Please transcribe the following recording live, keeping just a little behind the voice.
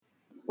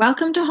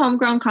Welcome to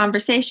Homegrown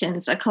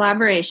Conversations, a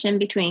collaboration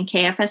between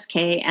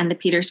KFSK and the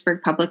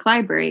Petersburg Public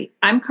Library.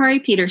 I'm Kari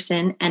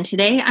Peterson, and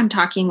today I'm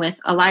talking with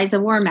Eliza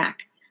Warmack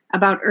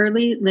about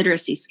early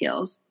literacy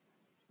skills.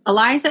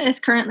 Eliza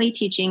is currently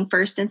teaching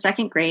first and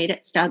second grade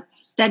at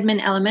Stedman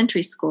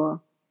Elementary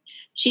School.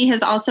 She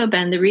has also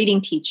been the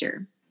reading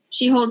teacher.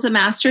 She holds a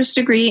master's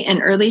degree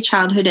in early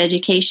childhood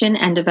education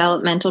and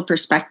developmental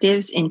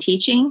perspectives in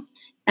teaching,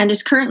 and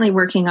is currently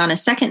working on a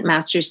second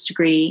master's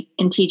degree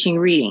in teaching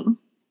reading.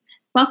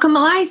 Welcome,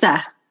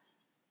 Eliza.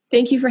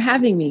 Thank you for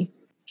having me.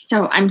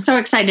 So I'm so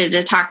excited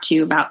to talk to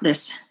you about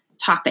this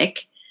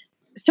topic.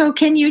 So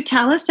can you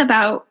tell us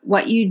about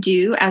what you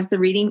do as the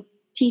reading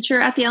teacher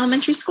at the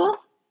elementary school?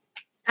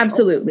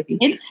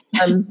 Absolutely.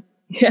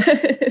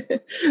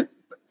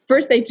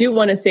 First, I do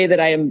want to say that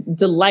I am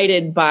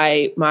delighted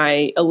by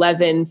my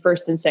 11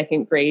 first and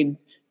second grade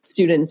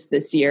students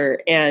this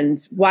year, and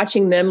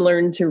watching them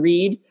learn to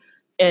read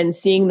and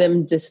seeing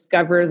them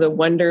discover the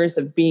wonders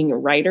of being a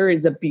writer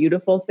is a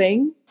beautiful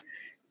thing.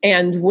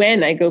 And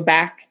when I go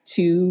back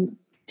to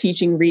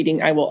teaching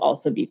reading, I will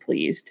also be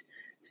pleased.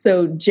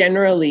 So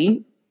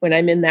generally, when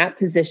I'm in that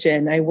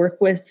position, I work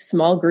with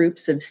small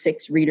groups of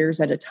 6 readers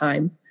at a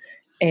time.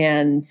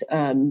 And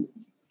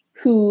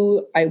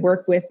who I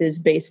work with is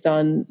based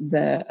on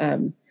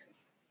the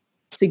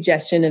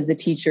suggestion of the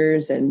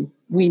teachers, and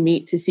we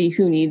meet to see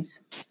who needs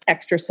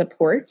extra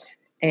support.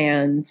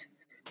 And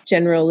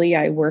generally,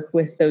 I work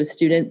with those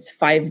students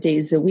 5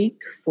 days a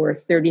week for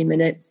 30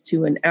 minutes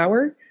to an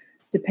hour,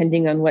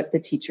 depending on what the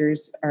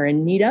teachers are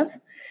in need of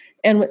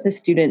and what the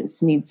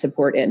students need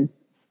support in.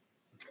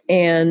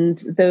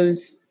 And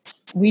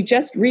we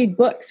just read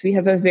books. We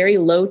have a very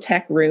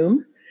low-tech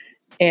room,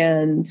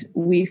 and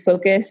we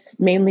focus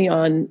mainly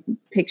on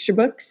picture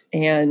books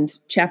and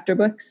chapter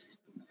books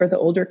for the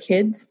older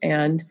kids.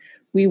 And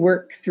we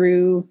work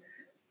through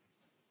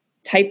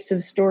types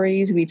of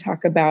stories. We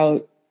talk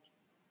about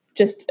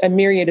just a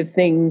myriad of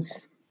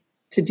things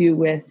to do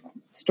with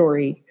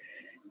story.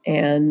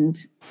 And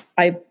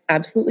I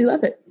absolutely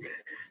love it.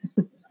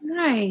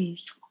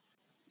 Nice.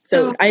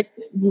 So I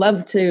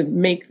love to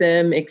make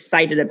them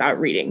excited about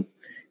reading.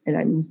 And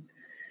I'm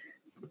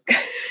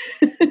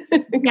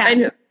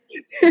kind of...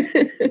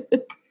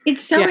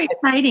 It's so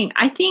exciting.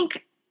 I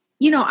think,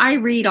 I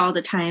read all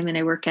the time and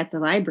I work at the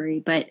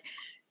library, but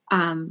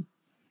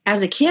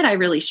as a kid, I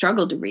really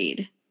struggled to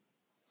read.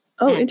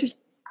 Oh, interesting.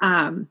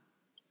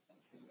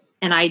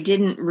 And I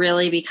didn't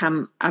really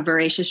become a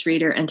voracious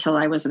reader until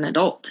I was an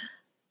adult.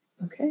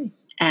 Okay.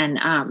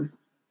 And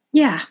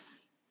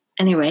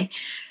anyway,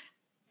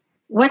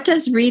 what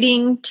does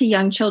reading to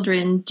young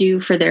children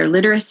do for their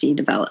literacy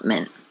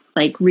development?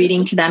 Like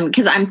reading to them,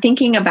 because I'm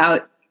thinking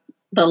about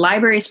the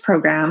library's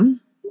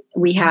program.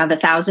 We have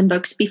 1,000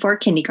 books before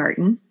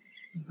kindergarten,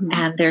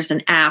 and there's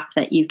an app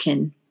that you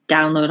can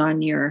download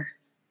on your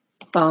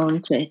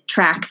phone to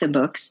track the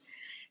books.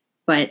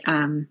 But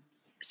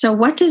so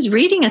what does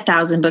reading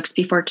 1,000 books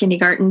before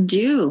kindergarten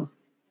do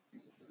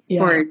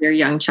for your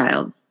young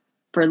child,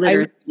 for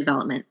literacy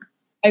development?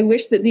 I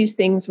wish that these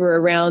things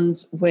were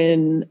around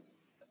when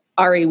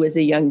Ari was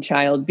a young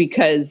child,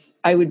 because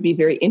I would be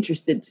very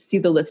interested to see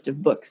the list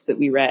of books that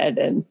we read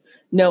and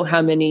know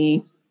how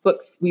many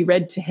books we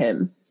read to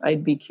him.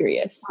 I'd be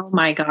curious. Oh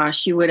my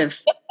gosh, you would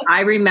have.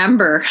 I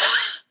remember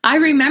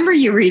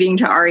you reading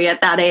to Ari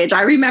at that age.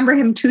 I remember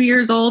him 2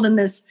 years old and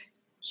this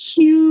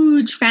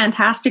huge,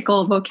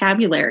 fantastical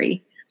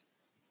vocabulary.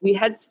 We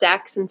had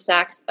stacks and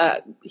stacks.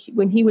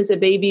 When he was a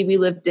baby, we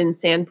lived in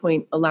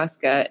Sandpoint,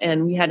 Alaska,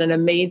 and we had an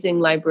amazing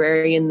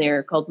librarian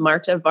there called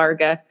Marta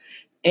Varga,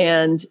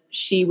 and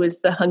she was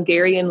the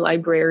Hungarian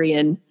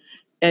librarian.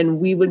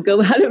 And we would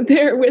go out of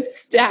there with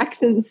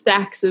stacks and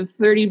stacks of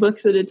 30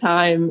 books at a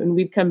time, and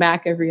we'd come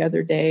back every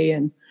other day.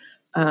 And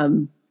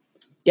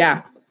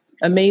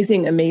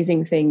amazing,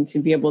 amazing thing to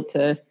be able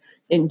to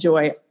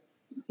enjoy.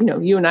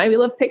 You and I, we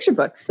love picture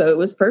books, so it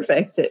was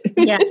perfect.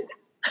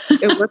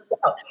 It worked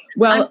out.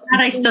 Well, I'm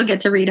glad I still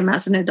get to read them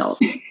as an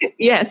adult.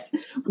 Yes.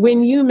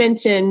 When you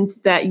mentioned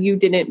that you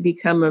didn't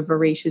become a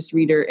voracious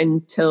reader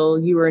until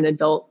you were an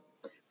adult,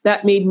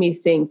 that made me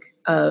think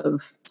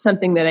of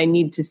something that I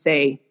need to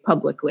say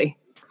publicly.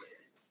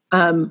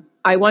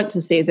 I want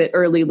to say that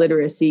early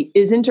literacy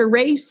isn't a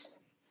race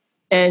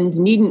and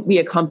needn't be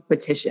a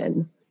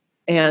competition,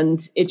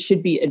 and it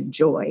should be a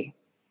joy.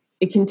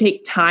 It can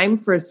take time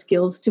for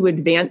skills to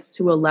advance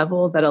to a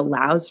level that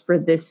allows for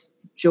this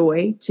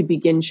joy to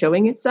begin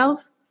showing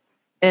itself.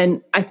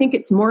 And I think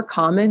it's more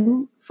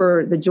common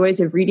for the joys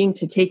of reading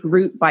to take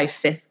root by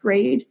 5th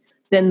grade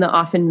than the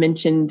often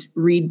mentioned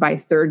read by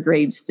 3rd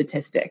grade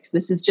statistics.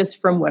 This is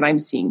just from what I'm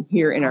seeing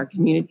here in our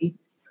community.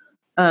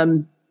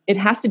 It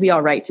has to be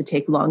all right to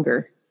take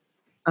longer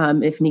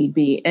if need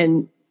be.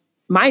 And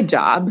my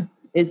job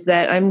is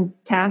that I'm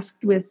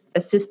tasked with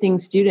assisting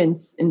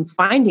students in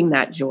finding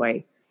that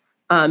joy.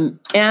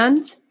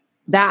 And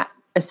that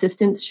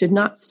assistance should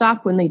not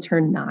stop when they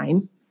turn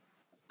 9.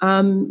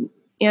 And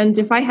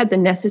if I had the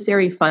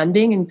necessary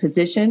funding and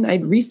position,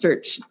 I'd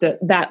research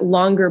that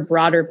longer,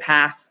 broader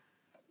path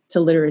to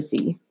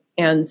literacy.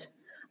 And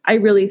I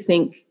really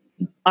think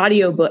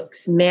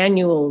audiobooks,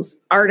 manuals,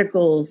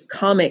 articles,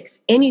 comics,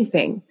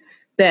 anything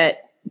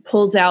that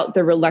pulls out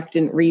the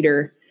reluctant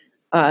reader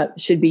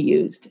should be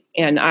used.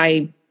 And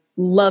I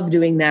love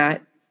doing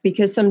that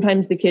because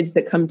sometimes the kids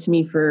that come to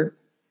me for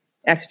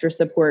extra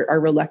support are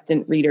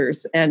reluctant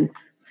readers, and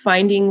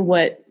finding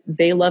what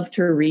they love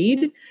to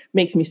read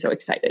makes me so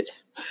excited.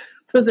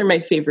 Those are my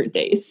favorite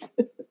days.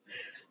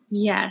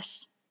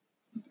 Yes.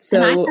 So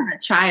and I have a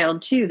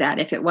child too, that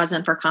if it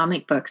wasn't for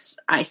comic books,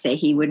 I say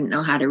he wouldn't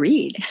know how to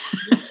read.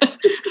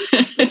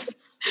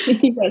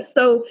 yes.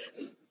 So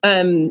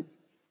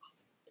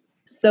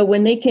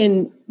when they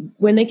can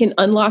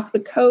unlock the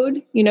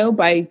code,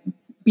 by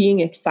being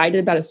excited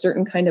about a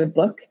certain kind of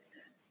book,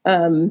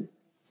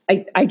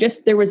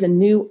 there was a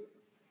new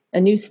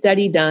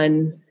study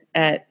done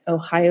at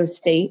Ohio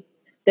State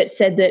that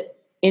said that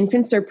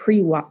infants are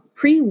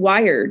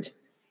pre-wired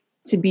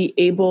to be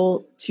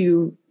able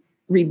to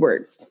read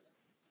words.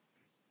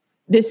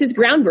 This is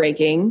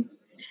groundbreaking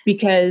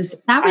because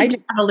that would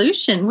be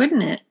evolution,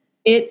 wouldn't it?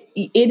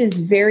 It is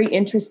very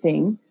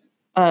interesting.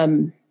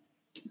 And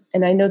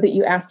I know that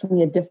you asked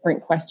me a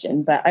different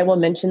question, but I will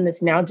mention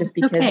this now just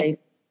because I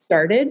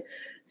started.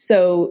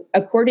 So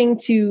according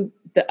to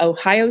the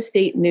Ohio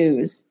State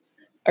News,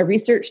 a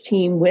research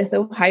team with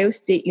Ohio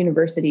State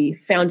University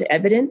found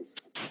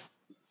evidence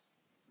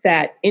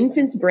that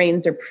infants'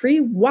 brains are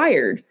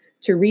pre-wired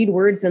to read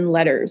words and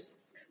letters,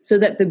 so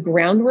that the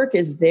groundwork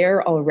is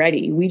there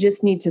already. We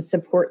just need to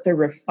support the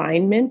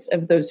refinement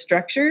of those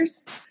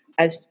structures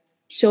as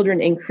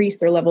children increase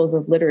their levels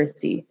of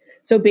literacy.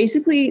 So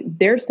basically,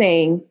 they're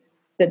saying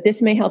that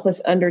this may help us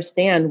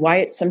understand why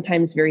it's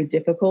sometimes very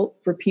difficult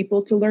for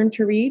people to learn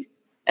to read,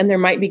 and there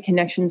might be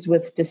connections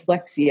with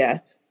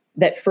dyslexia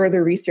that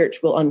further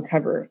research will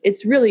uncover.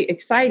 It's really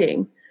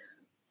exciting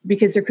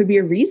because there could be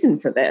a reason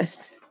for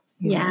this.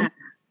 Yeah.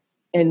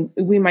 And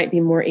we might be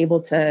more able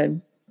to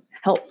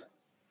help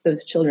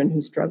those children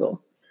who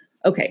struggle.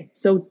 Okay,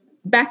 so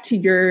back to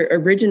your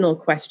original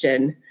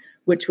question,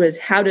 which was,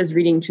 how does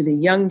reading to the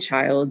young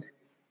child,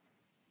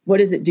 what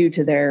does it do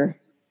to their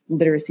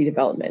literacy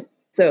development?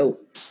 So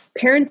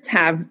parents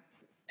have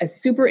a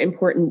super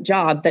important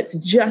job that's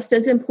just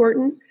as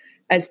important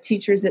as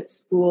teachers at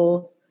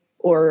school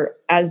or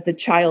as the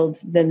child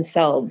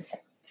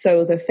themselves.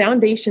 So the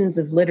foundations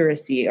of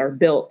literacy are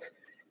built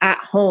at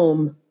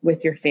home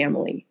with your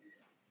family.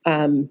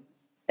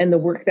 And the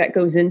work that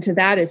goes into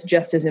that is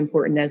just as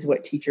important as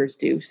what teachers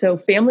do. So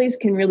families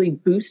can really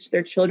boost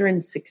their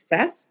children's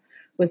success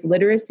with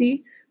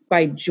literacy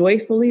by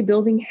joyfully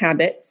building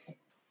habits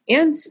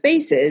and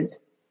spaces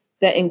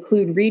that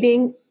include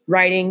reading,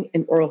 writing,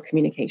 and oral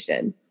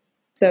communication.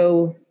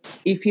 So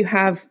if you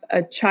have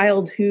a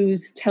child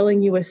who's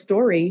telling you a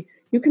story,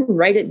 you can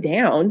write it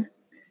down,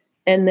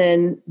 and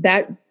then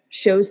that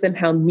shows them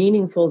how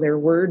meaningful their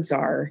words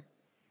are,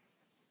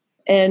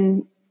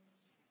 and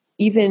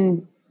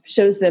even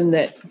shows them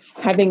that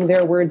having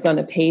their words on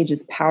a page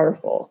is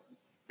powerful.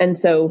 And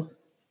so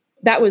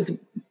that was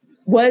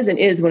and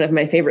is one of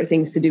my favorite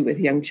things to do with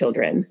young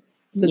children,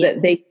 so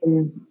that they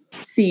can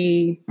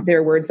see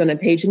their words on a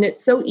page. And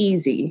it's so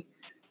easy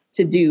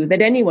to do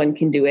that anyone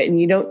can do it. And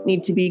you don't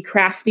need to be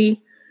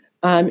crafty,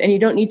 and you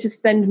don't need to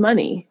spend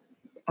money.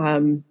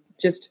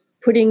 Just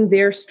putting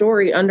their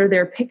story under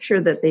their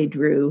picture that they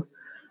drew.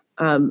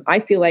 I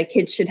feel like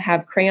kids should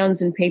have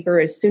crayons and paper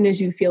as soon as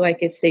you feel like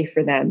it's safe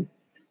for them.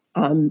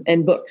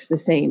 And books the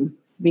same,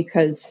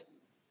 because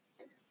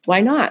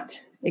why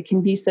not? It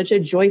can be such a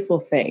joyful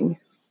thing.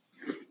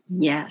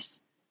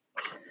 Yes.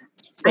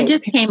 So, I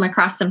just came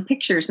across some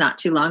pictures not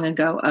too long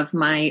ago of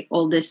my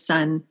oldest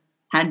son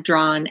had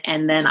drawn,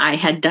 and then I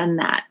had done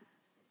that.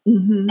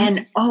 Mm-hmm.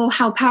 And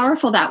how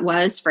powerful that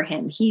was for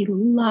him. He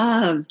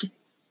loved.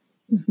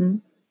 Mm-hmm.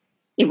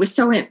 It was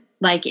so it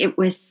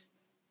was,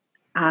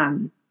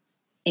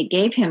 it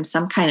gave him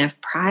some kind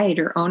of pride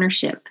or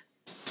ownership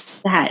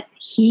that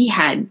he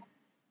had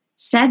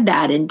said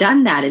that and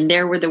done that, and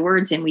there were the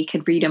words, and we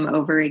could read them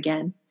over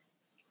again.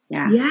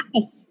 Yeah.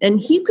 Yes.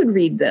 And he could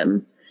read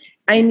them.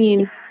 I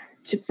mean,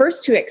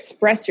 to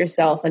express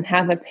yourself and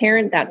have a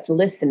parent that's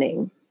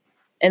listening,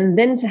 and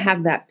then to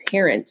have that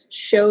parent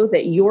show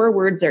that your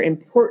words are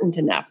important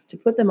enough to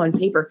put them on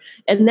paper,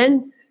 and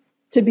then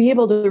to be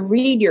able to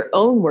read your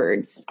own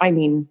words. I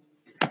mean,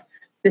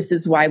 this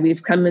is why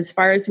we've come as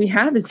far as we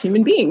have as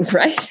human beings,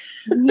 right?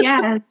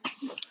 Yes.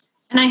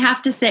 And I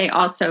have to say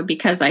also,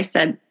 because I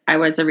said I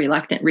was a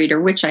reluctant reader,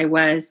 which I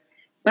was,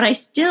 but I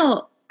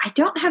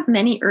don't have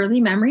many early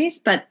memories,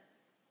 but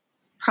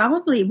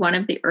probably one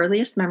of the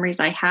earliest memories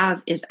I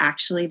have is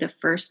actually the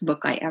first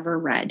book I ever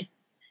read.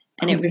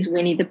 And it was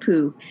Winnie the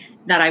Pooh,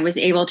 that I was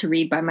able to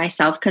read by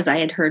myself because I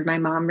had heard my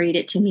mom read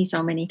it to me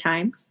so many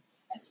times.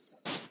 Yes.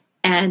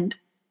 And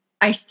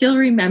I still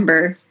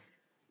remember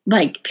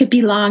like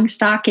Pippi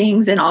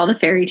Longstockings and all the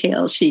fairy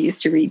tales she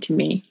used to read to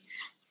me.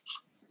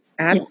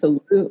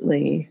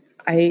 Absolutely.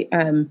 I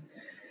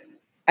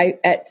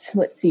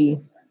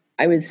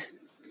was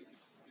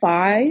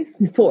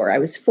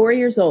 4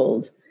 years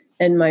old,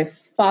 and my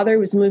father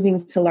was moving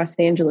to Los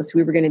Angeles.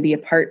 We were going to be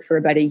apart for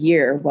about a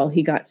year while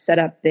he got set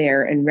up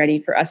there and ready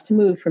for us to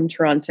move from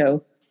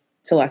Toronto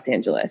to Los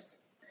Angeles.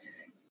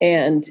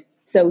 And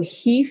so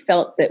he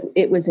felt that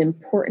it was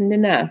important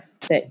enough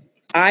that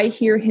I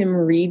hear him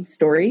read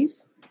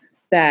stories,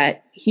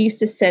 that he used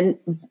to send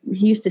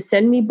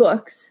me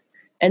books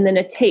and then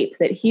a tape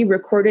that he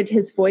recorded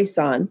his voice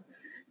on.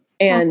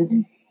 And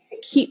to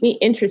keep me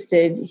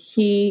interested,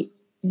 he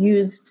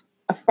used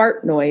a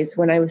fart noise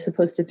when I was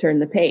supposed to turn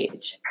the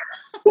page.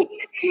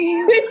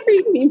 He would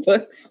read me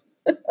books.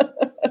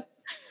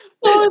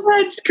 Oh,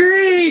 that's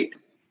great.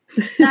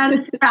 That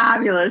is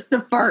fabulous.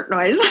 The fart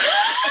noise.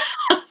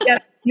 Yeah,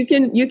 you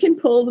can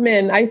pull them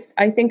in. I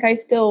think I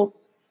still,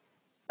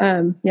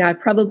 I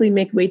probably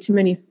make way too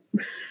many.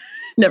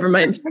 Never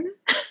mind.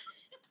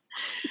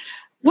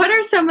 What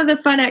are some of the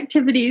fun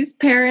activities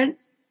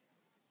parents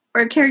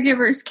or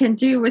caregivers can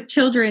do with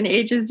children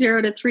ages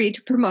 0 to 3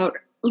 to promote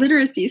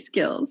literacy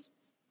skills?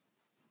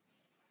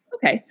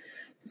 Okay.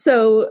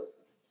 So,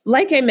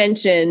 like I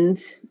mentioned,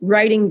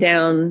 writing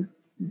down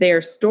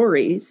their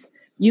stories,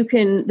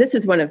 this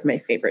is one of my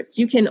favorites.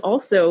 You can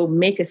also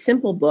make a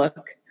simple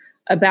book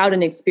about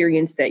an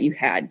experience that you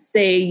had.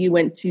 Say you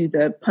went to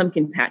the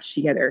pumpkin patch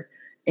together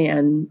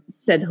and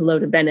said hello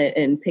to Bennett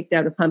and picked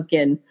out a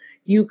pumpkin.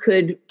 You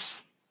could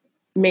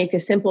make a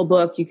simple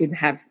book. You could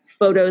have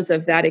photos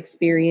of that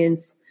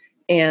experience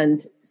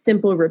and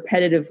simple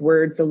repetitive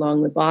words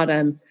along the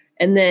bottom.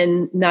 And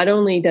then not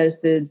only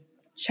does the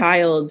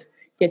child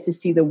get to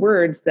see the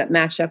words that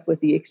match up with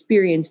the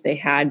experience they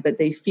had, but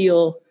they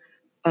feel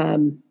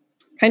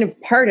kind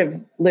of part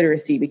of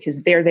literacy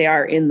because there they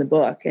are in the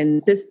book.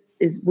 And this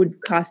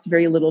would cost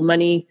very little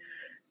money.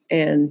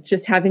 And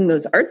just having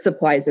those art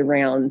supplies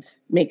around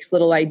makes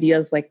little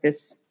ideas like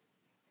this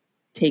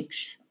take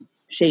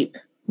shape,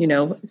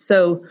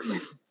 So,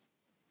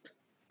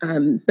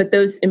 but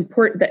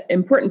the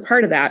important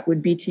part of that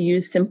would be to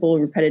use simple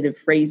repetitive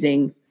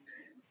phrasing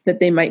that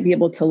they might be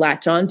able to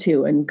latch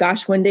onto. And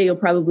gosh, one day you'll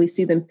probably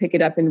see them pick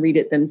it up and read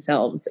it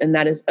themselves. And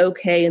that is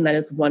okay. And that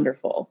is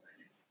wonderful.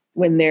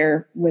 When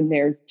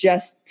they're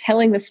just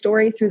telling the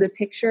story through the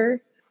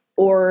picture,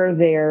 or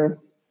they're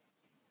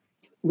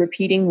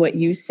repeating what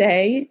you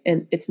say,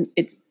 and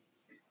it's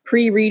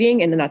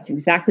pre-reading, and that's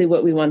exactly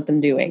what we want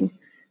them doing.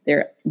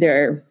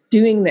 They're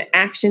doing the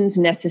actions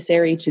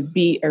necessary to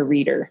be a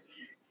reader.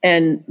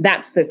 And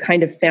that's the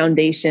kind of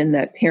foundation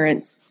that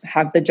parents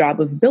have the job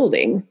of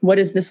building. What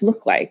does this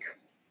look like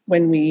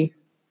when we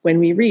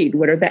read?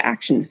 What are the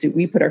actions? Do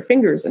we put our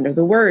fingers under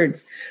the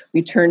words?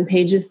 We turn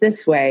pages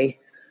this way.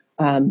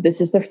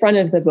 This is the front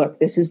of the book.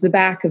 This is the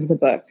back of the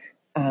book.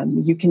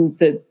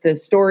 The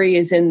story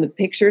is in the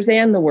pictures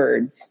and the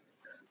words.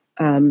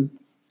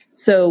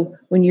 So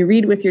when you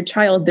read with your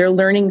child, they're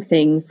learning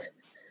things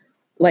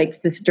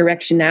like this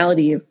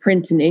directionality of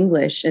print and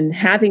English, and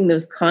having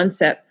those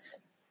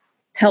concepts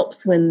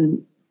helps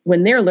when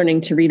they're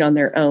learning to read on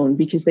their own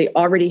because they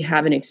already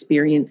have an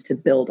experience to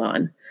build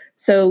on.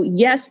 So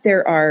yes,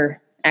 there are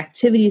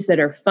activities that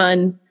are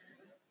fun,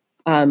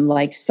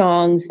 like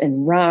songs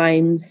and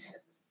rhymes.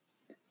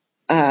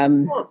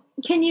 Well,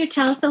 can you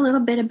tell us a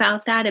little bit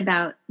about that,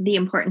 about the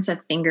importance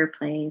of finger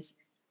plays?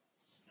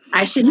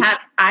 I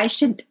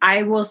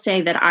will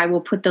say that I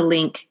will put the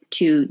link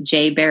to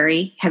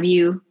Jayberry. Have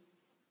you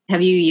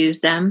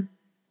used them?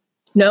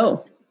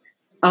 No.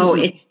 Oh,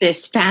 it's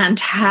this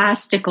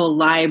fantastical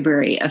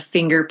library of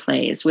finger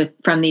plays with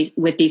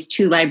these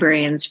two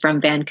librarians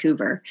from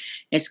Vancouver.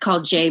 It's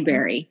called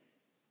Jayberry.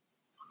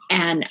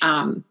 And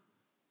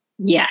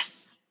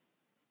yes,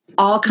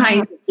 all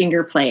kinds of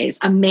finger plays,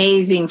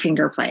 amazing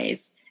finger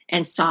plays,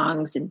 and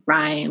songs and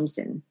rhymes.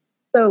 And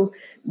so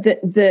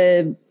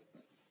the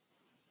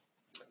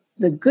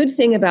good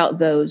thing about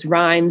those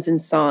rhymes and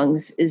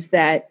songs is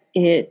that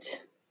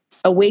it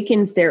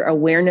awakens their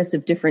awareness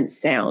of different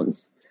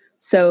sounds.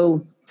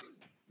 So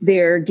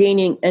they're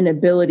gaining an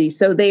ability.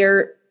 So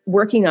they're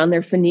working on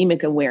their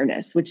phonemic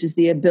awareness, which is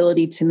the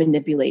ability to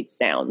manipulate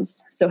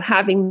sounds. So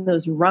having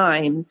those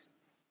rhymes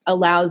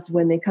allows,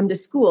 when they come to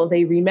school,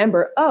 they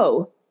remember,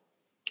 oh,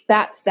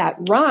 that's that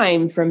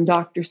rhyme from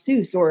Dr.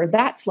 Seuss, or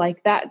that's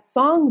like that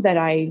song that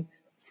I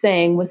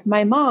sang with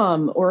my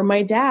mom or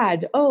my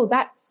dad. Oh,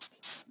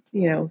 that's,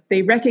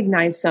 they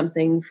recognize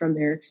something from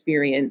their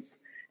experience.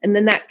 And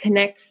then that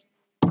connects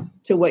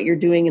to what you're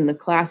doing in the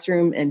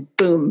classroom, and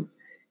boom,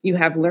 you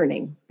have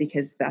learning,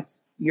 because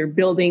you're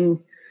building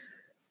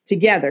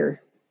together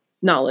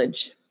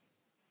knowledge.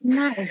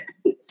 nice.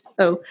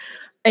 So,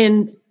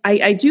 and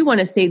I do want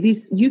to say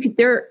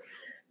there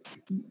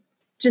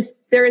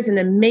is an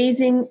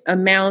amazing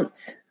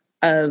amount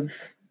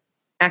of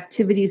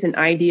activities and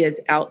ideas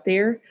out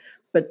there,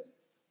 but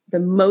the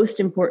most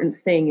important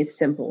thing is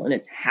simple, and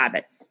it's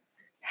habits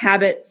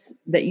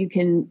that you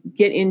can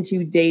get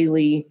into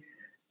daily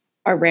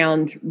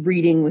around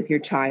reading with your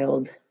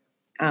child.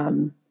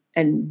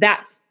 And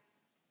that's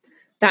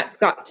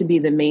got to be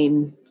the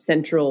main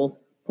central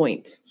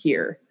point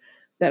here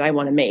that I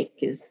want to make,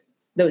 is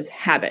those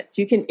habits.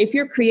 You can, if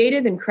you're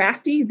creative and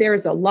crafty,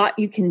 there's a lot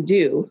you can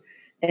do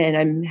And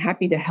I'm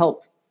happy to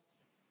help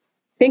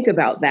think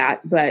about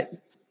that. But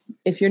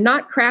if you're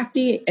not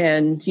crafty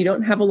and you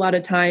don't have a lot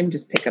of time,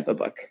 just pick up a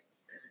book,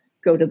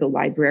 go to the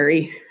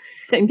library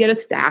and get a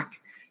stack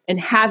and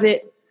have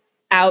it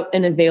out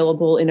and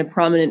available in a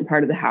prominent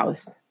part of the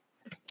house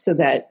so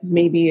that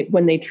maybe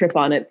when they trip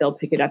on it, they'll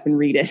pick it up and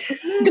read it.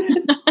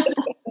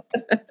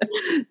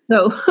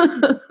 So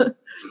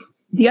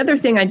the other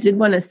thing I did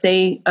want to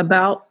say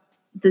about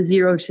the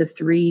 0 to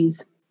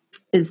 3s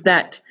is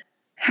that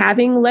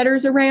having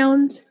letters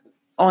around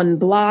on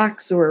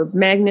blocks or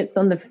magnets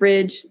on the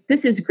fridge,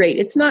 this is great.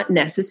 It's not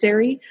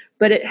necessary,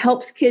 but it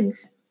helps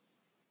kids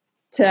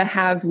to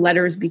have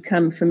letters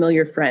become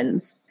familiar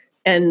friends.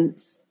 And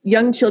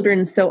young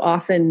children so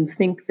often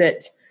think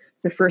that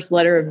the first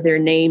letter of their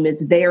name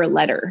is their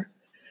letter.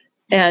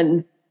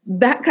 And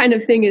that kind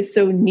of thing is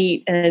so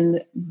neat.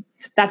 And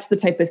that's the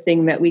type of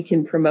thing that we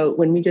can promote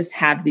when we just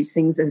have these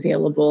things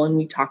available and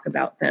we talk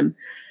about them.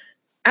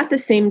 At the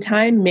same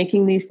time,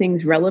 making these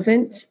things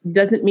relevant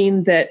doesn't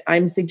mean that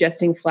I'm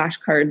suggesting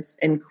flashcards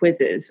and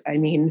quizzes. I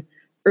mean,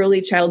 early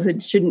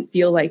childhood shouldn't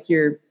feel like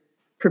you're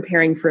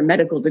preparing for a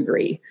medical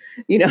degree.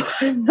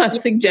 I'm not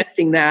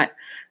suggesting that.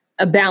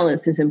 A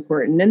balance is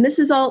important. And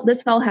this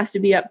all has to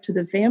be up to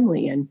the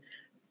family and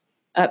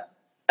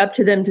up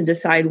to them to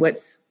decide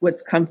what's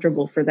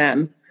comfortable for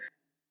them.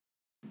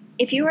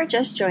 If you are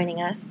just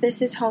joining us,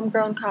 this is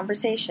Homegrown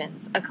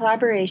Conversations, a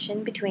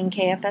collaboration between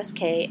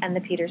KFSK and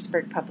the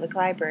Petersburg Public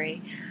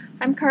Library.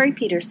 I'm Kari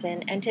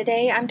Peterson, and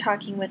today I'm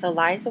talking with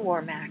Eliza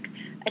Warmack,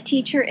 a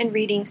teacher and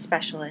reading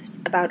specialist,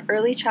 about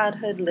early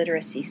childhood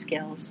literacy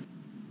skills.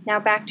 Now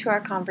back to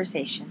our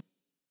conversation.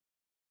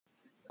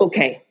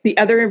 Okay, the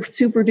other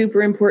super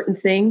duper important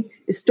thing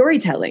is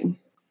storytelling.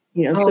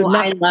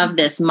 I love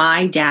this.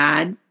 My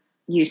dad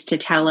used to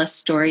tell us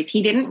stories.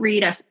 He didn't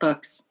read us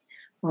books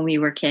when we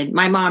were kids.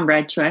 My mom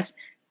read to us.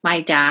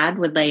 My dad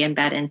would lay in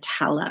bed and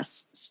tell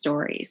us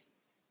stories.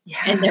 Yeah.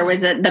 And there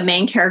was the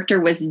main character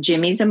was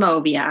Jimmy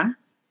Zimovia,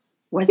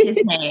 was his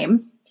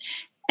name.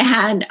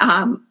 And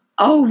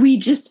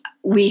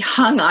we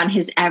hung on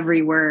his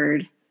every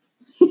word.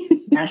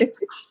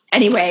 Yes.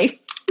 Anyway,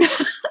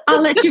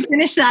 I'll let you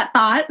finish that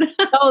thought.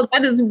 Oh,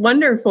 that is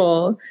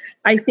wonderful.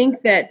 I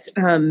think that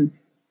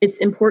it's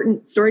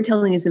important.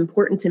 Storytelling is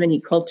important to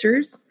many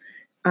cultures.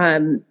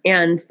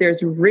 And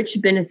there's rich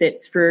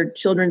benefits for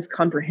children's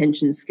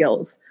comprehension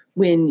skills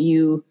when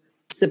you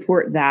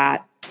support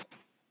that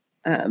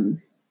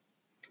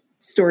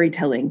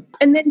storytelling.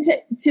 And then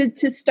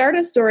to start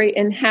a story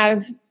and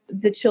have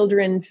the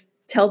children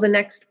tell the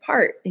next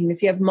part. And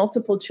if you have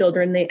multiple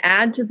children, they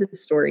add to the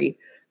story.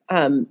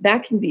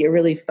 That can be a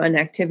really fun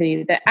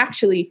activity that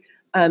actually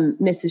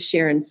Mrs.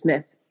 Sharon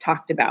Smith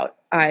talked about.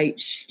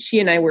 She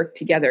and I worked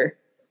together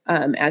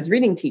as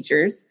reading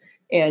teachers.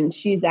 And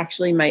she's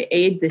actually my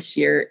aide this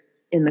year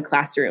in the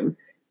classroom.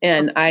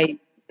 And I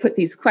put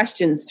these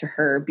questions to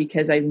her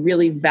because I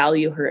really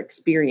value her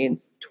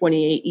experience,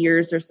 28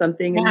 years or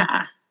something in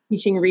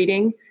teaching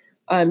reading.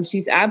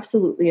 She's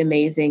absolutely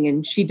amazing.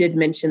 And she did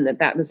mention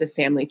that was a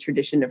family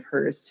tradition of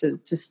hers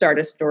to start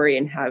a story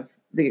and have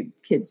the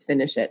kids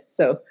finish it.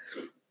 So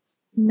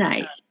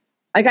nice.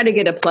 I got to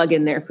get a plug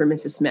in there for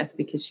Mrs. Smith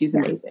because she's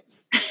amazing.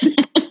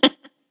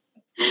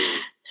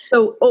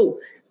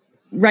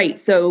 Right.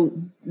 So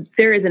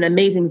there is an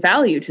amazing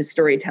value to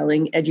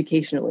storytelling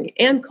educationally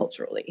and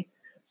culturally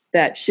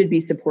that should be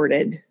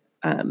supported.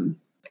 And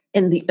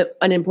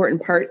an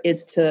important part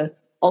is to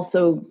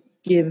also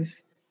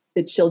give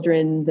the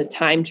children the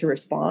time to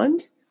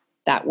respond,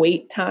 that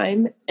wait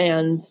time,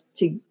 and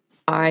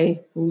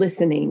by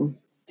listening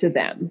to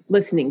them,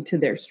 listening to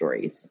their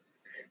stories,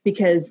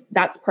 because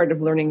that's part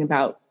of learning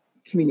about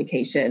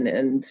communication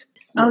and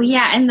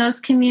and those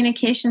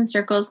communication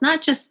circles,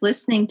 not just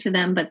listening to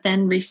them, but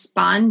then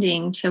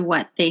responding to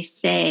what they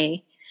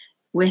say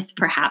with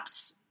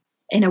perhaps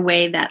in a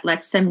way that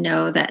lets them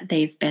know that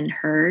they've been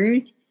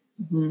heard,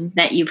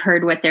 that you've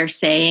heard what they're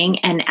saying,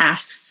 and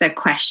asks a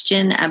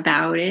question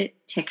about it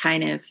to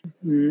kind of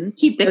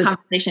keep the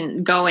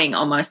conversation going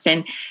almost.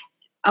 And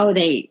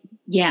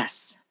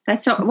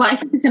that's so, well, I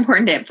think it's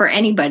important for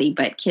anybody,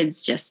 but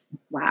kids just,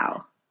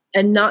 wow.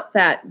 And not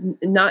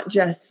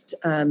just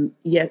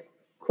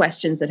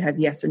questions that have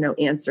yes or no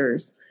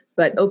answers,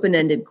 but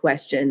open-ended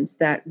questions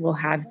that will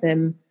have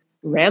them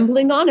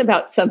rambling on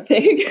about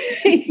something.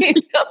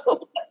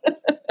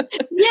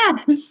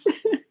 Yes.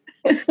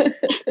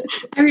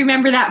 I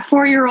remember that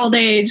 4-year-old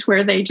age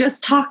where they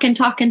just talk and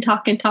talk and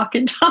talk and talk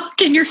and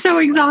talk, and you're so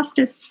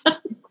exhausted.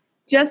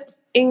 Just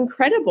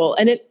incredible.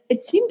 And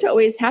it seemed to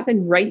always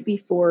happen right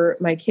before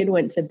my kid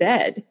went to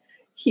bed.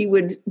 He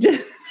would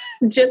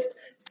just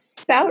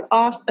spout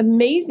off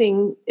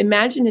amazing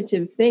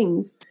imaginative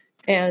things.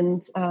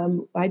 And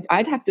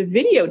I'd have to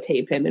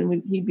videotape him,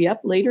 and he'd be up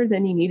later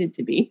than he needed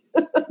to be.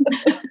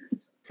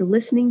 So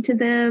listening to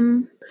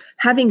them,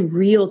 having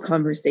real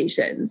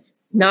conversations,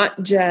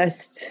 not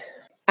just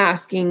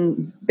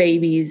asking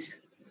babies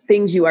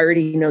things you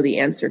already know the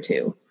answer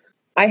to.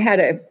 I had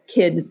a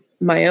kid,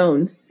 my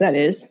own,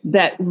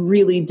 that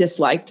really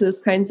disliked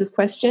those kinds of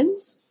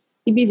questions.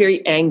 he'd be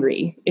very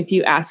angry if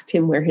you asked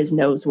him where his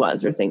nose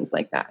was or things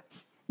like that.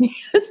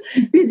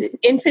 Because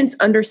infants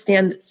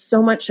understand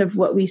so much of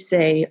what we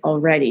say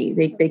already.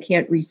 They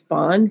can't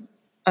respond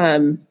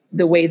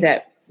the way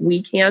that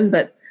we can,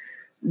 but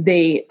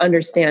they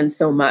understand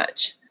so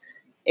much.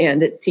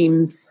 And it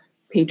seems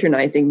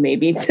patronizing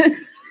maybe to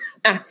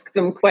ask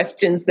them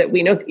questions that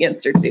we know the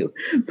answer to.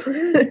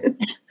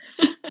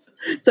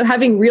 So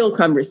having real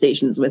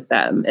conversations with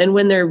them, and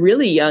when they're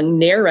really young,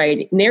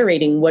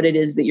 narrating what it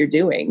is that you're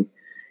doing,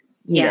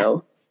 you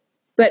know.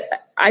 But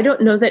I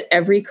don't know that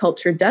every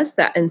culture does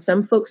that. And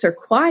some folks are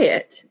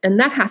quiet, and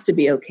that has to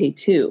be okay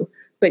too.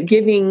 But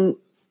giving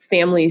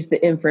families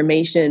the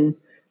information,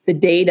 the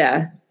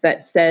data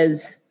that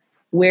says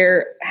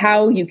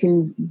how you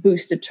can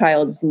boost a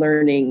child's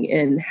learning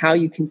and how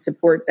you can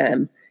support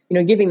them, you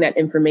know, giving that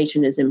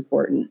information is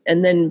important.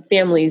 And then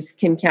families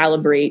can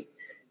calibrate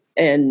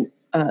and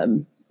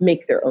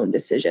make their own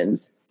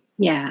decisions.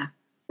 Yeah.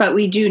 But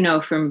we do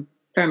know from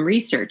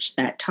research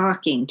that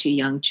talking to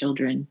young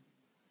children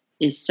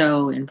is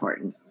so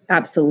important.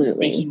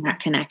 Absolutely. Making that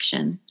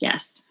connection.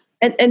 Yes.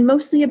 And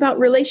mostly about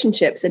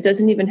relationships. It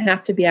doesn't even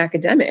have to be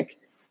academic,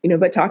 you know,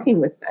 but talking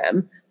with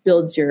them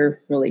builds your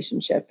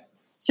relationship.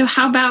 So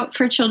how about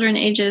for children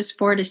ages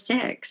 4 to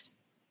 6?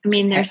 I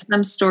mean, there's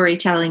some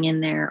storytelling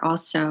in there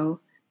also.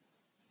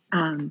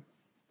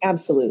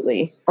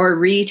 Absolutely. Or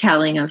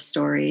retelling of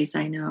stories,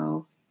 I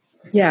know.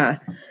 Yeah.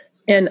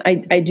 And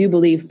I do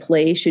believe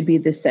play should be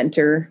the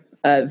center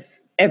of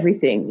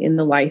everything in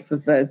the life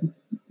of a,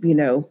 you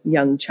know,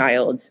 young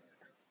child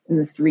in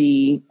the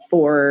 3,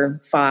 4,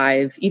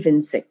 5,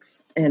 even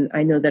 6. And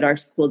I know that our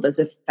school does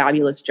a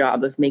fabulous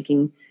job of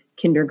making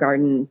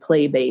kindergarten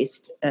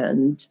play-based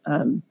and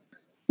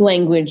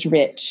language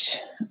rich.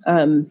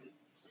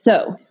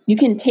 So you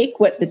can take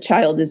what the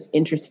child is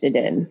interested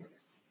in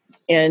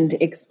and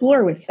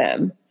explore with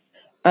them.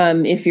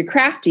 If you're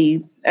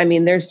crafty, I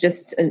mean, there's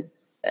just an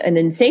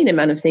insane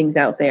amount of things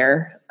out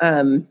there.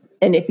 And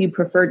if you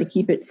prefer to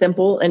keep it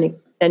simple and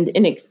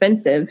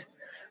inexpensive,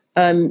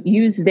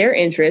 use their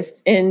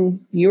interest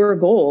in your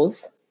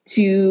goals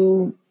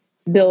to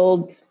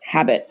build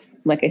habits,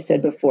 like I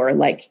said before,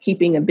 like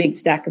keeping a big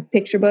stack of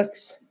picture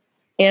books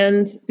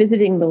and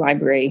visiting the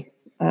library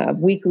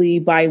weekly,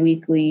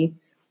 bi-weekly.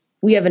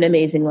 We have an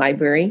amazing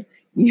library.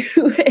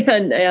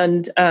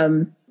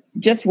 and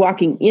just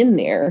walking in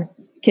there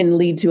can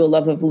lead to a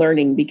love of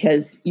learning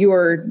because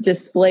your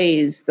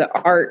displays, the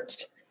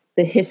art,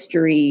 the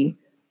history,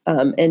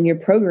 and your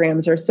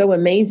programs are so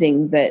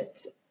amazing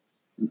that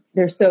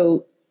they're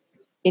so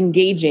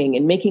engaging,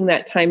 and making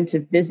that time to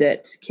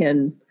visit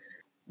can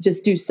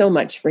just do so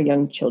much for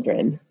young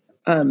children.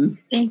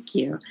 Thank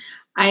you.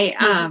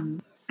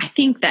 I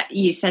think that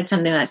you said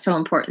something that's so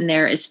important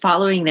there is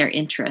following their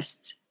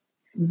interests.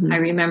 Mm-hmm. I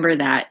remember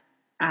that,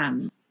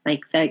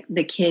 like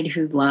the kid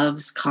who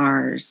loves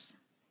cars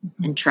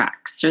and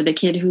trucks, or the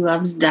kid who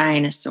loves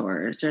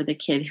dinosaurs, or the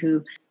kid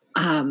who,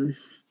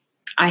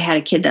 I had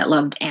a kid that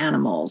loved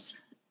animals.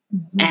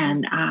 Mm-hmm.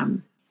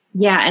 And,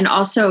 and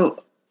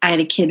also I had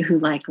a kid who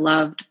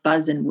loved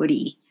Buzz and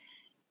Woody.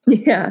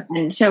 Yeah.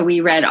 And so we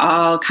read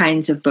all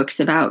kinds of books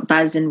about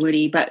Buzz and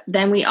Woody, but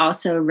then we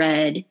also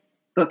read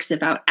books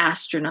about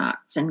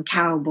astronauts and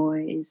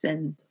cowboys.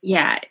 And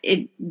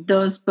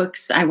those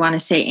books, I want to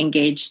say,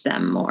 engaged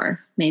them more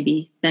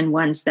maybe than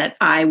ones that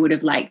I would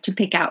have liked to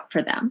pick out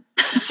for them.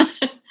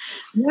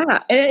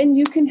 Yeah. And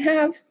you can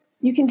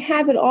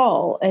have it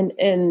all,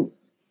 and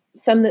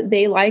some that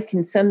they like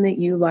and some that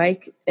you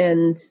like.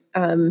 And,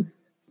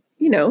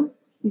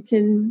 you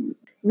can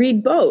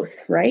read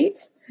both, right?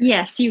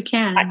 Yes, you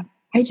can.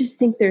 I just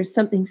think there's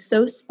something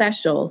so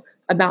special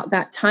about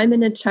that time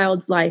in a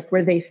child's life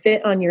where they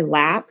fit on your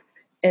lap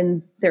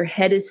and their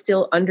head is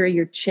still under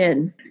your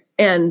chin.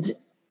 And,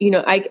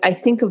 I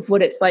think of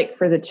what it's like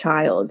for the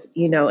child,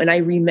 and I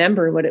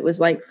remember what it was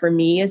like for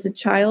me as a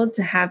child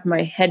to have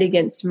my head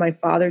against my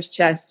father's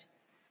chest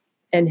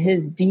and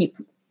his deep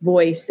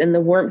voice and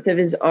the warmth of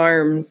his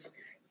arms,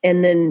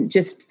 and then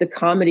just the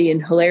comedy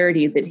and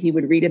hilarity that he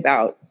would read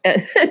about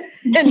and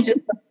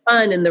just the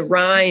fun and the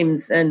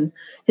rhymes. And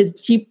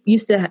he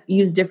used to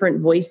use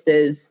different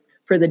voices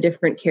for the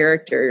different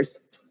characters.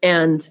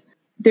 And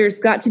there's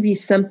got to be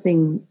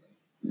something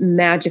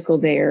magical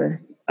there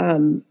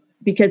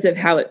because of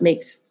how it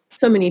makes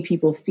so many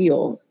people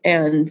feel.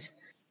 And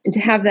to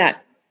have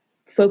that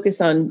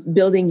focus on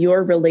building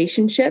your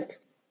relationship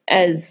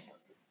as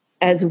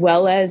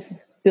well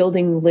as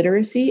building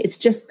literacy, it's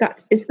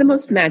the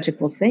most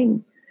magical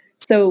thing.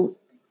 So,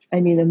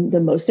 I mean, the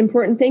most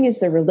important thing is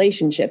the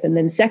relationship. And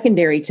then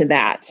secondary to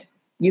that,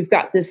 you've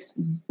got this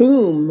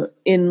boom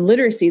in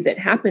literacy that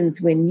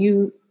happens when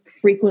you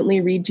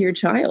frequently read to your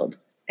child.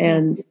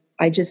 And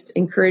I just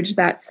encourage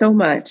that so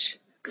much.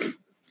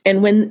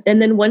 And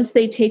then once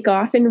they take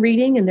off in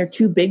reading and they're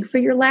too big for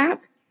your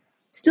lap,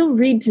 still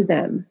read to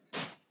them.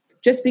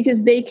 Just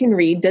because they can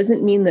read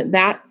doesn't mean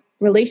that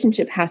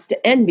relationship has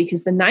to end,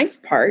 because the nice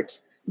part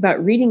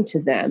about reading to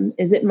them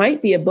is it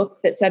might be a book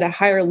that's at a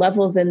higher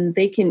level than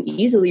they can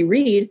easily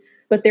read,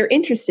 but they're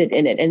interested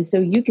in it. And so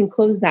you can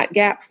close that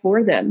gap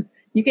for them.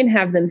 You can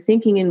have them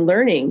thinking and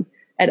learning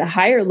at a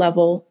higher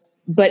level,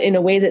 but in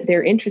a way that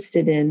they're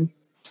interested in.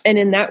 And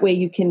in that way,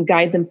 you can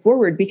guide them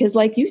forward. Because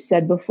like you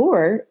said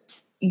before,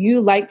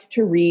 you liked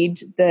to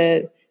read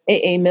the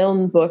A.A.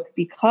 Milne book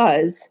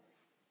because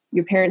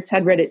your parents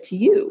had read it to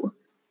you.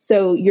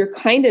 So you're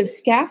kind of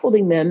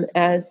scaffolding them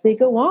as they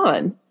go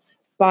on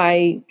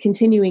by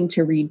continuing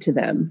to read to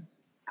them.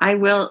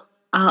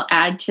 I'll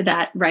add to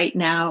that right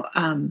now.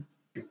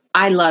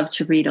 I love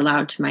to read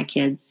aloud to my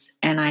kids,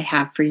 and I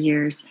have for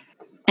years.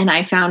 And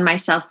I found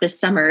myself this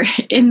summer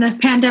in the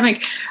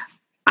pandemic,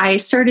 I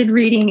started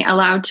reading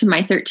aloud to my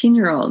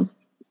 13-year-old,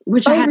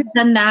 which I hadn't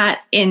done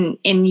that in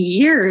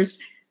years.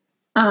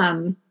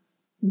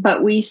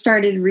 But we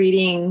started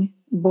reading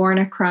Born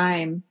a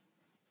Crime,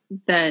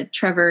 the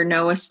Trevor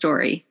Noah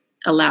story,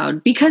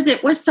 aloud because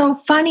it was so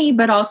funny,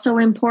 but also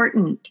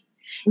important.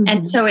 Mm-hmm.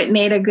 And so it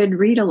made a good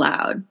read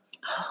aloud.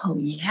 Oh,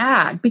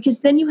 yeah.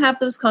 Because then you have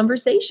those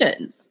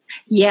conversations.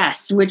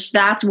 Yes, which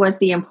that was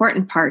the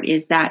important part,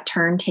 is that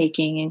turn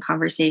taking and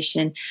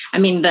conversation. I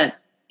mean, the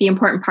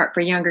important part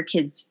for younger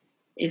kids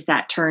is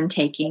that turn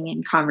taking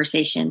and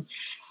conversation.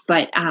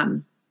 But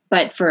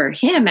for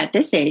him at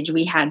this age,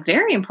 we had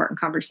very important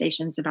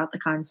conversations about the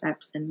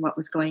concepts and what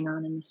was going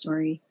on in the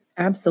story.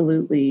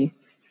 Absolutely.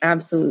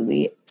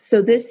 Absolutely.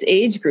 So this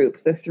age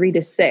group, the 3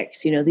 to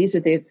 6, these are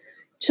the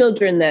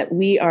children that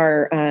we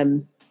are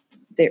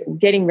they're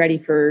getting ready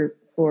for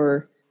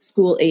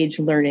school age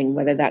learning,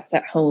 whether that's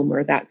at home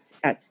or that's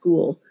at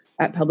school,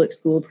 at public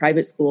school,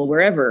 private school,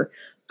 wherever.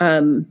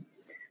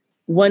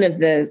 One of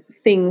the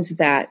things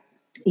that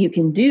you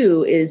can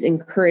do is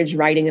encourage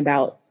writing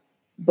about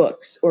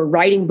books or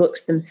writing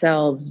books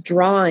themselves,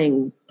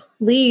 drawing.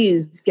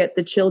 Please get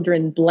the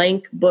children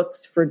blank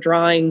books for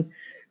drawing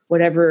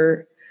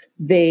whatever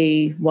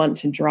they want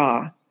to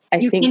draw.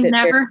 You can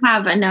never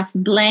have enough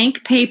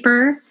blank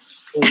paper.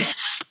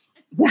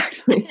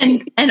 Exactly.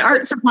 and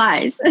art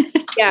supplies.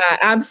 Yeah,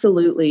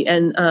 absolutely.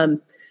 And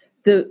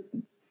the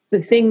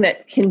thing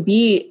that can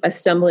be a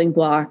stumbling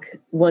block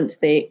once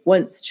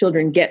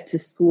children get to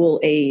school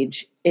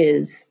age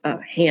is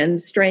hand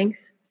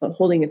strength,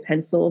 holding a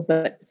pencil.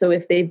 But so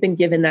if they've been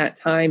given that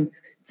time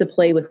to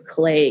play with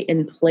clay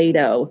and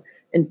Play-Doh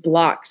and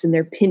blocks, and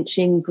they're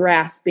pinching,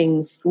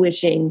 grasping,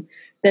 squishing,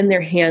 then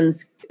their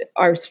hands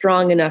are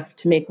strong enough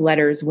to make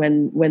letters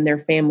when their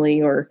family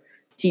or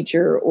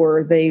teacher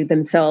or they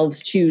themselves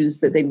choose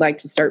that they'd like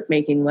to start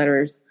making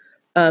letters.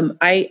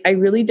 I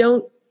really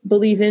don't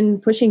believe in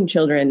pushing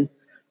children,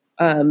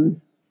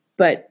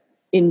 but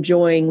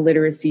enjoying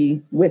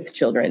literacy with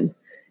children.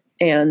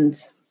 And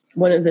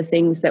one of the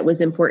things that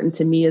was important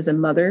to me as a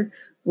mother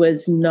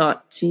was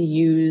not to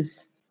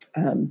use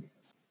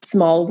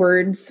small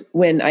words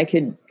when I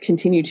could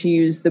continue to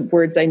use the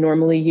words I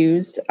normally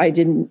used. I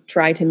didn't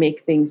try to make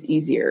things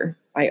easier.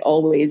 I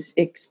always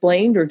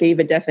explained or gave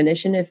a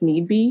definition if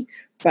need be,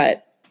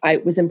 but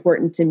it was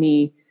important to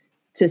me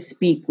to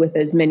speak with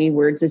as many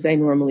words as I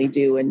normally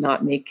do and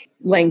not make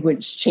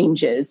language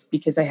changes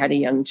because I had a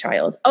young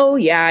child. Oh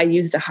yeah, I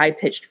used a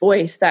high-pitched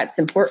voice. That's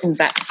important.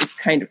 That's just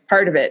kind of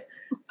part of it.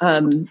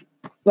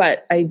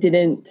 But I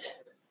didn't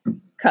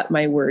cut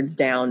my words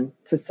down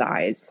to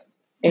size.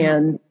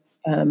 And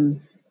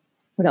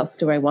what else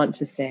do I want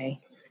to say?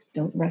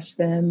 Don't rush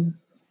them.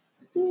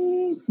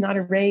 It's not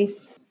a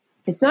race.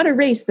 It's not a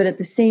race, but at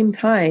the same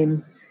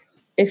time,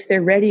 if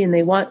they're ready and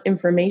they want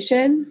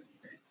information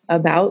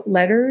about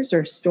letters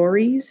or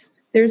stories,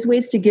 there's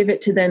ways to give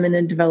it to them in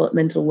a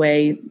developmental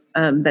way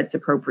that's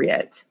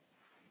appropriate.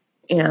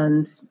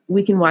 And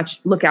we can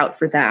look out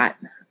for that.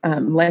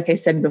 Like I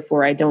said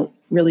before, I don't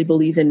really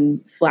believe in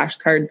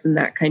flashcards and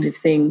that kind of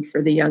thing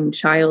for the young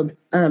child,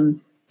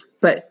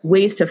 but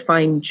ways to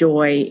find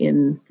joy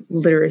in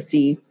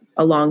literacy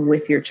along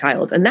with your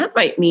child. And that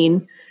might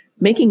mean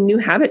making new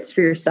habits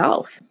for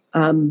yourself.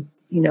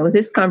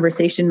 This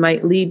conversation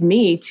might lead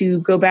me to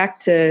go back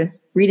to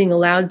reading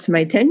aloud to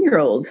my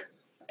 10-year-old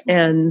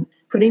and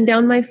putting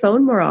down my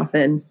phone more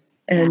often.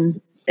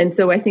 And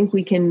so I think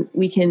we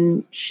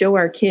can show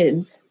our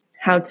kids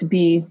how to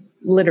be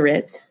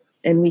literate,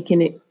 and we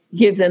can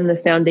give them the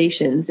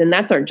foundations. And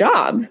that's our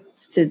job,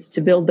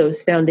 to build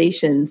those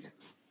foundations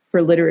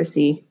for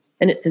literacy.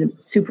 And it's a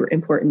super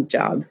important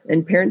job,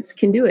 and parents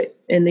can do it.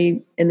 And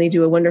they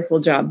do a wonderful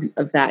job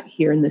of that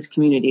here in this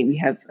community. We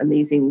have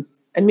amazing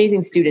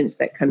students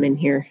that come in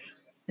here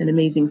and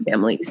amazing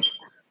families.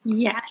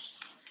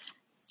 Yes.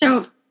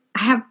 So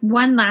I have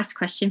one last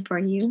question for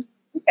you.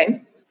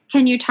 Okay.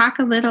 Can you talk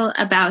a little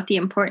about the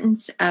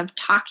importance of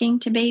talking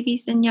to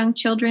babies and young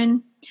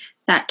children,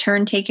 that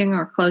turn taking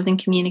or closing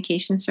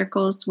communication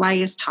circles? Why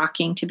is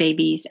talking to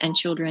babies and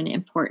children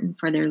important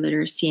for their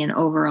literacy and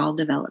overall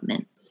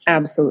development?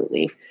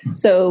 Absolutely.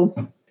 So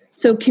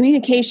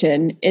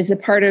communication is a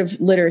part of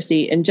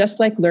literacy, and just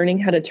like learning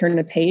how to turn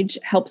a page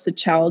helps a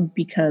child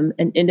become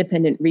an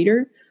independent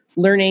reader,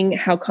 learning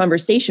how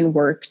conversation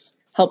works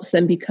helps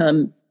them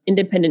become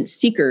independent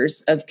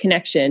seekers of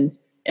connection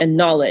and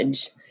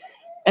knowledge.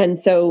 And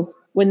so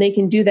when they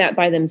can do that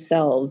by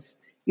themselves,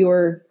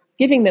 you're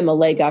giving them a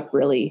leg up,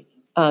 really,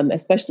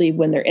 especially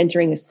when they're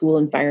entering a school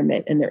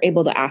environment and they're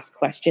able to ask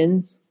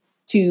questions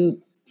to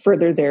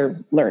further their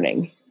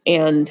learning.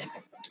 And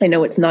I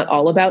know it's not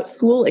all about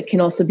school. It can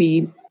also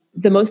be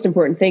the most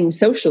important thing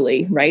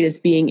socially, right, is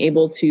being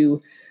able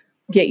to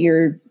get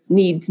your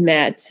needs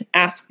met,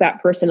 ask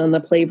that person on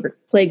the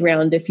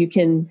playground if you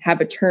can have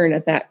a turn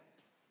at that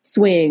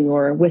swing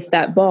or with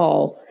that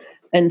ball.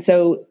 And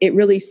so it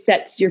really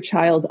sets your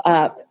child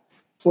up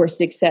for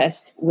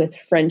success with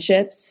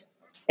friendships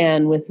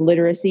and with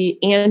literacy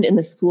and in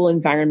the school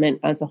environment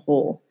as a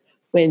whole.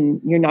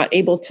 When you're not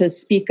able to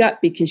speak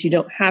up because you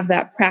don't have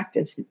that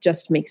practice, it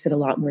just makes it a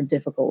lot more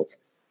difficult.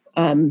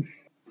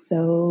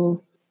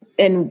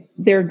 And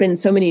there have been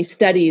so many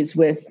studies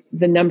with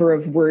the number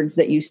of words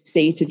that you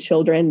say to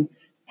children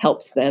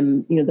helps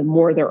them, the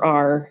more there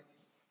are,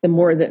 the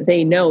more that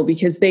they know,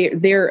 because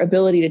their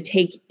ability to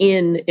take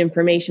in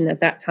information at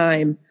that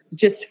time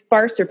just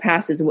far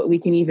surpasses what we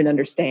can even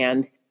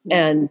understand.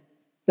 And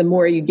the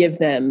more you give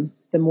them,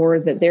 the more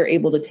that they're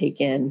able to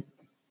take in.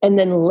 And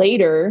then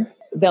later,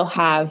 they'll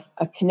have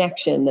a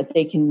connection that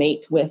they can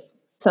make with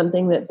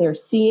something that they're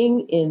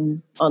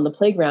seeing on the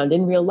playground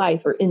in real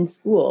life or in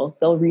school.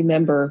 They'll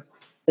remember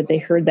that they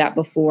heard that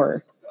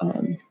before.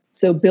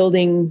 So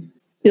building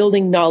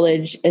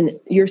knowledge, and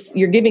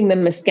you're giving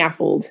them a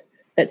scaffold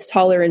that's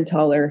taller and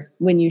taller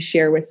when you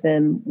share with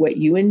them what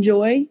you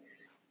enjoy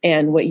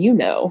and what you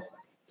know.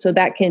 So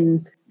that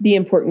can be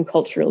important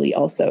culturally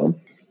also.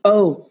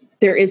 Oh,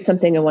 there is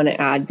something I want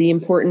to add. The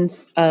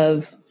importance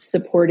of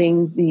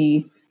supporting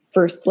the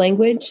first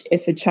language.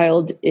 If a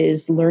child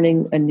is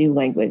learning a new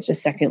language, a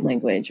second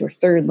language or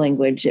third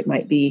language, it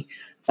might be,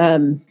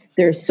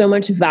 there's so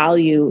much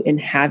value in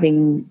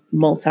having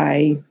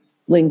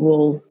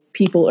multilingual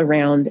people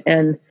around,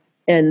 and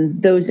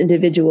those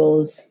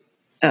individuals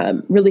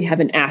really have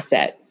an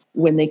asset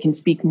when they can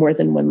speak more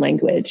than one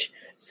language.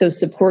 So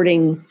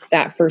supporting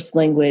that first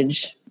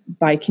language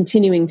by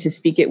continuing to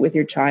speak it with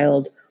your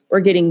child, or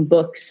getting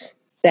books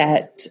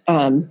that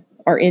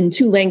are in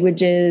two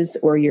languages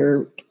or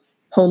your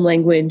home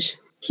language,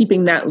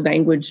 keeping that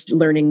language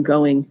learning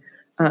going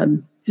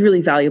is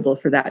really valuable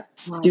for that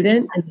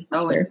student. That's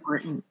so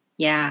important.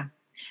 Yeah.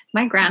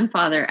 My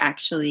grandfather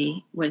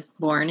actually was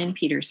born in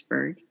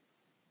Petersburg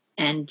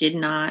and did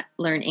not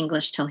learn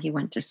English till he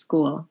went to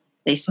school.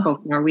 They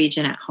spoke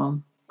Norwegian at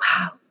home.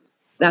 Wow.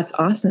 That's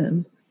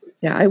awesome.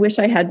 Yeah. I wish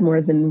I had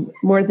more than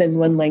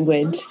one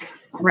language.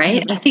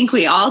 Right? I think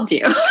we all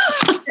do.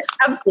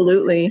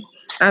 Absolutely.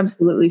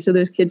 Absolutely. So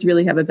those kids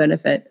really have a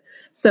benefit.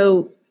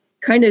 So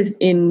kind of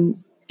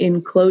in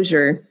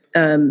closure,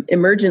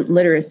 emergent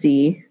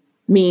literacy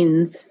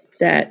means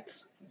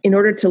that in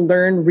order to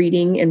learn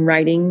reading and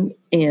writing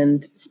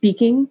and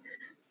speaking,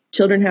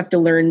 children have to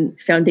learn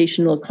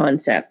foundational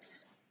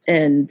concepts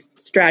and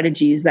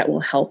strategies that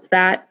will help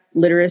that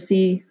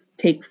literacy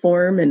take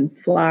form and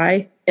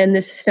fly. And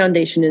this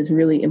foundation is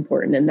really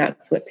important, and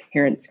that's what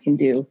parents can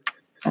do.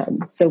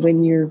 So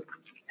when you're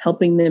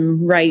helping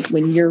them write,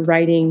 when you're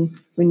writing,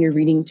 when you're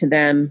reading to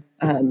them,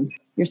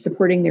 you're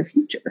supporting their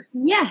future.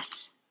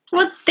 Yes.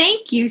 Well,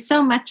 thank you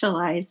so much,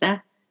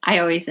 Eliza. I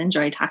always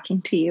enjoy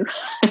talking to you.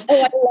 Oh,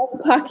 I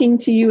love talking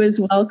to you as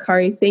well,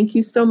 Kari. Thank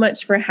you so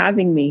much for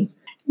having me.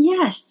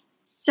 Yes.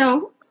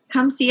 So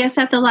come see us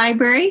at the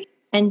library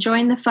and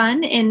join the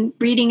fun in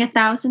reading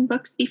 1,000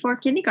 books before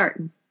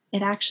kindergarten.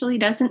 It actually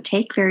doesn't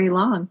take very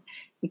long.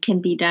 It can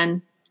be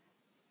done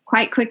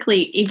quite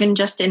quickly, even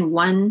just in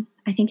one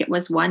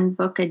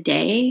book a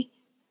day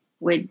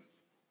would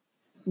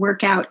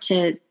work out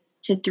to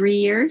 3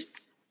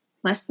 years,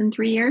 less than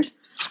 3 years.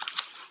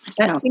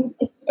 That seems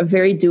like a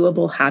very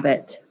doable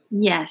habit.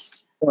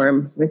 Yes.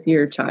 Form with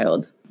your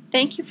child.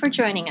 Thank you for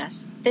joining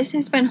us. This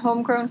has been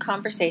Homegrown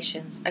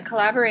Conversations, a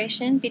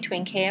collaboration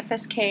between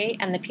KFSK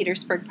and the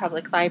Petersburg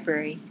Public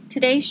Library.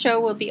 Today's show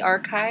will be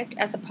archived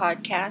as a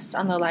podcast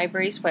on the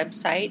library's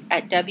website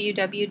at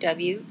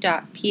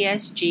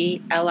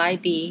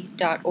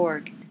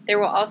www.psglib.org. There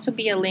will also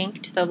be a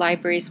link to the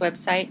library's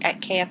website at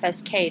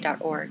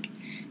kfsk.org.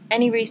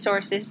 Any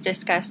resources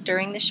discussed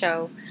during the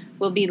show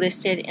will be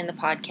listed in the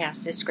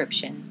podcast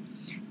description.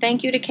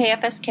 Thank you to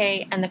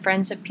KFSK and the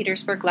Friends of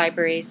Petersburg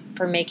Libraries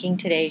for making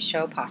today's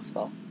show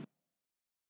possible.